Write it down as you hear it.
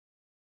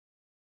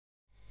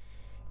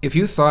If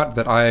you thought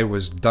that I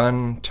was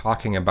done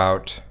talking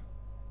about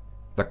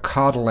the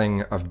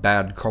coddling of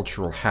bad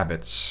cultural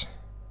habits,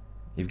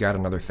 you've got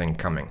another thing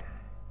coming.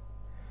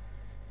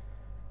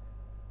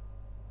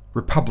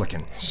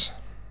 Republicans.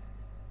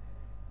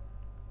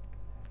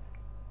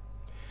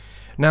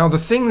 Now, the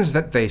things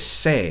that they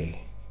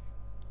say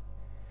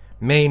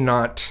may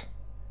not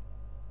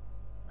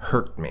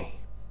hurt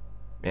me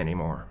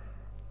anymore.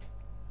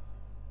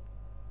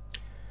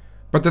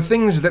 But the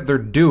things that they're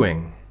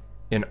doing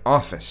in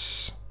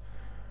office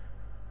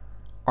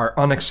are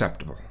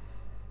unacceptable.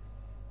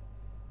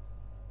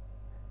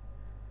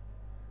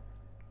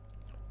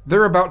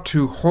 They're about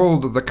to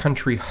hold the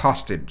country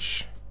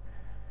hostage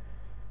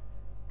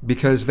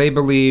because they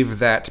believe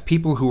that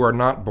people who are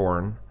not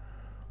born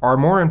are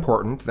more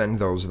important than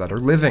those that are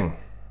living.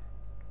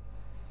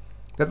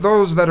 That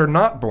those that are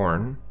not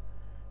born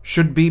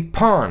should be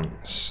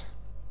pawns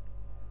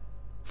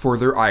for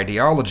their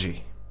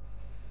ideology.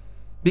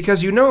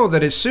 Because you know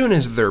that as soon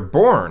as they're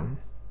born,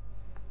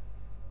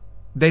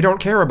 they don't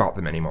care about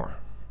them anymore.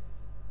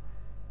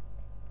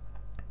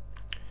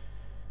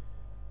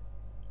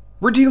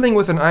 We're dealing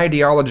with an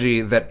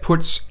ideology that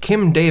puts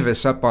Kim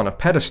Davis up on a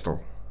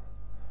pedestal,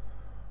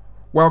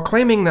 while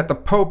claiming that the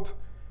Pope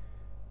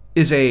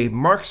is a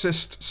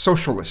Marxist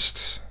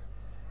socialist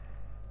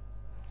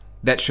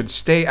that should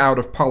stay out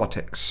of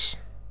politics.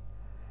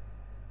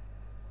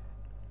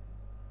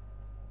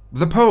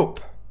 The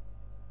Pope.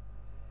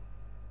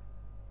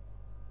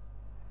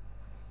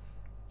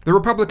 The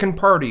Republican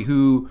Party,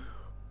 who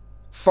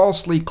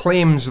falsely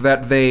claims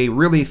that they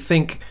really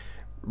think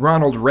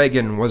Ronald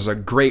Reagan was a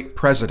great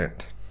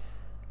president.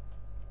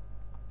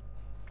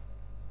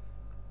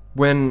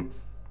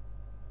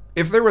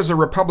 If there was a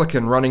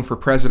Republican running for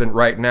president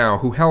right now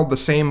who held the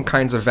same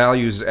kinds of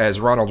values as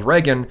Ronald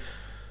Reagan,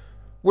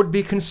 would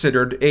be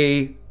considered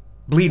a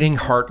bleeding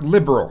heart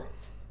liberal.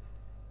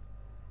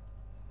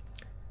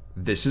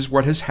 This is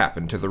what has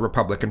happened to the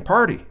Republican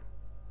Party.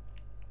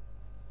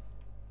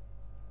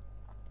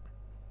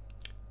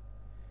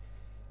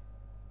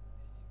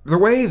 The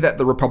way that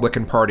the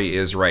Republican Party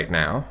is right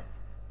now,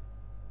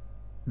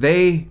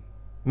 they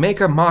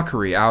make a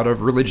mockery out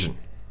of religion.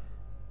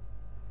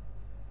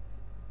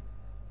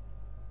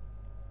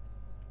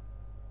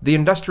 The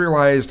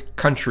industrialized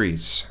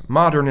countries,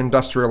 modern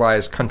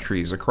industrialized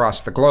countries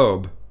across the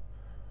globe,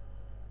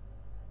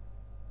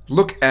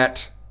 look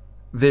at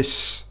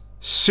this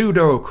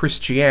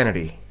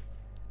pseudo-Christianity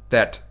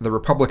that the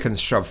Republicans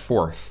shove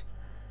forth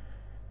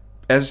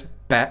as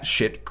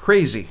batshit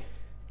crazy.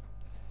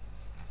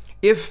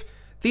 If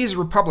these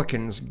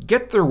Republicans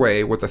get their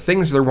way with the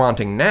things they're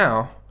wanting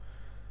now,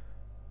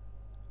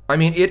 I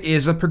mean, it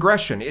is a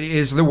progression. It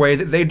is the way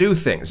that they do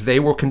things. They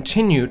will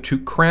continue to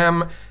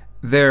cram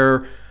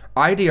their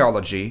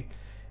ideology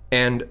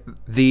and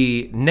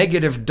the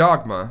negative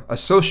dogma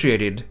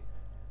associated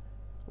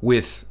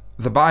with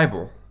the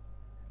Bible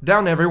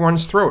down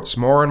everyone's throats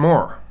more and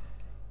more.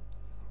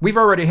 We've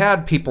already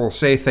had people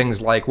say things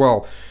like,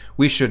 well,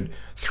 we should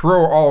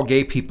throw all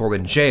gay people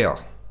in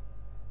jail.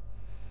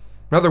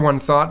 Another one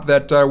thought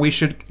that we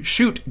should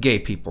shoot gay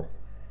people.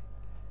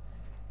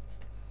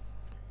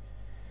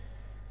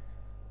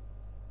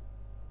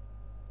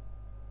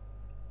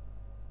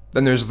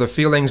 Then there's the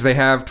feelings they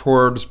have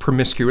towards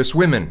promiscuous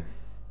women,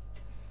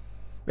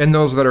 and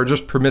those that are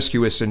just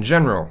promiscuous in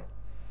general,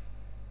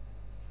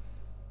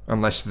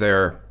 unless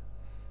they're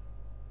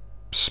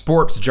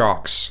sports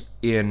jocks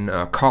in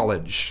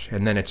college,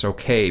 and then it's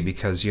okay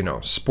because, you know,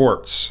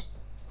 sports.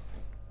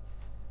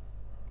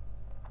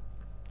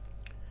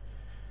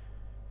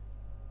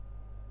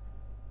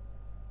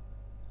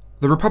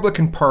 The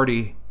Republican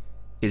Party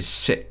is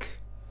sick,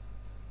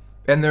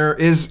 and there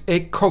is a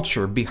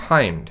culture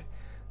behind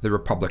the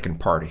Republican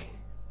Party.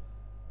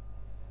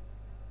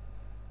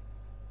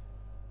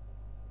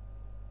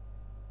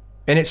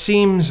 And it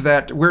seems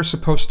that we're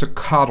supposed to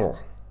coddle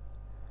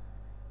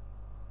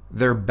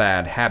their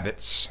bad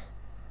habits.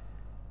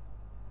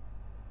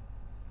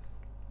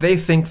 They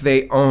think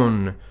they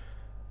own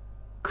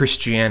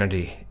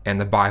Christianity and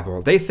the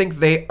Bible. They think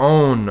they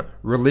own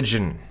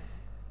religion.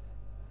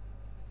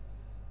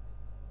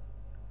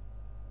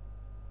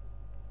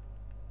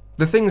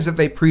 The things that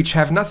they preach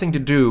have nothing to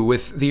do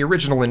with the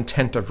original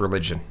intent of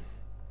religion.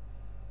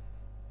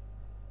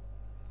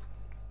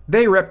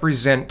 They're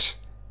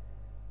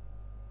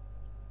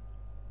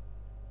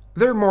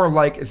more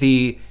like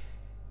the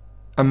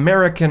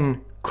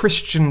American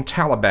Christian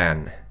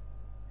Taliban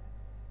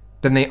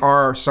than they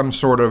are some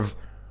sort of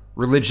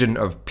religion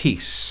of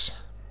peace.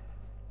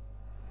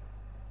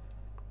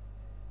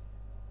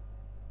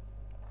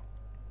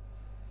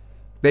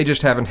 They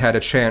just haven't had a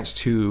chance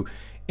to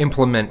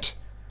implement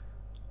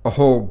a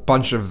whole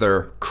bunch of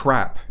their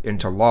crap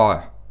into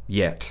law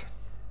yet.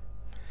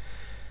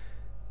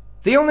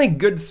 The only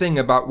good thing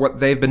about what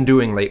they've been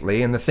doing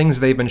lately and the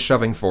things they've been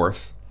shoving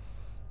forth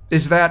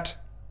is that,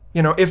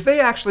 you know, if they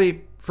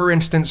actually, for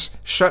instance,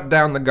 shut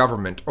down the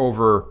government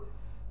over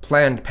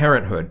Planned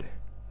Parenthood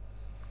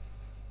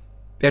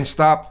and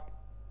stop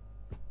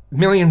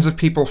millions of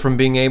people from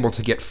being able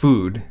to get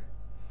food,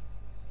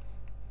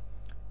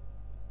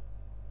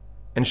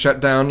 and shut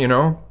down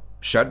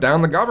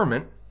the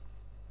government.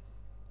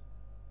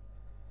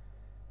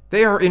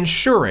 They are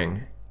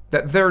ensuring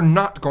that they're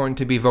not going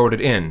to be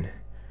voted in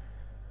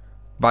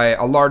by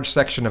a large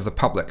section of the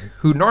public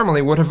who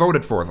normally would have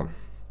voted for them.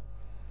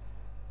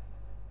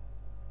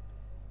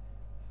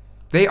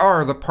 They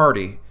are the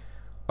party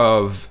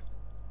of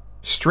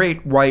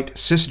straight, white,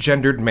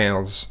 cisgendered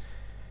males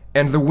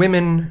and the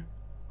women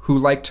who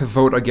like to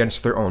vote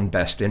against their own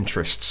best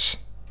interests.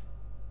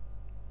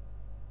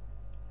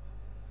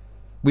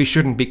 We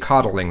shouldn't be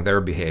coddling their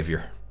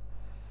behavior.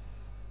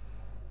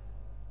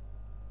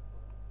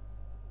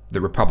 The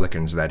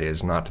Republicans, that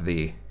is, not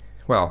the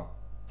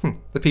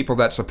people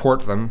that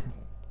support them.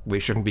 We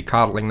shouldn't be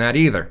coddling that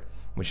either.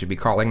 We should be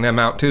calling them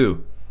out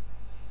too.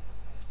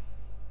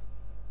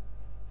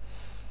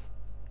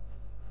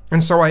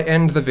 And so I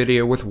end the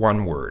video with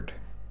one word: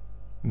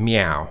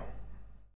 meow.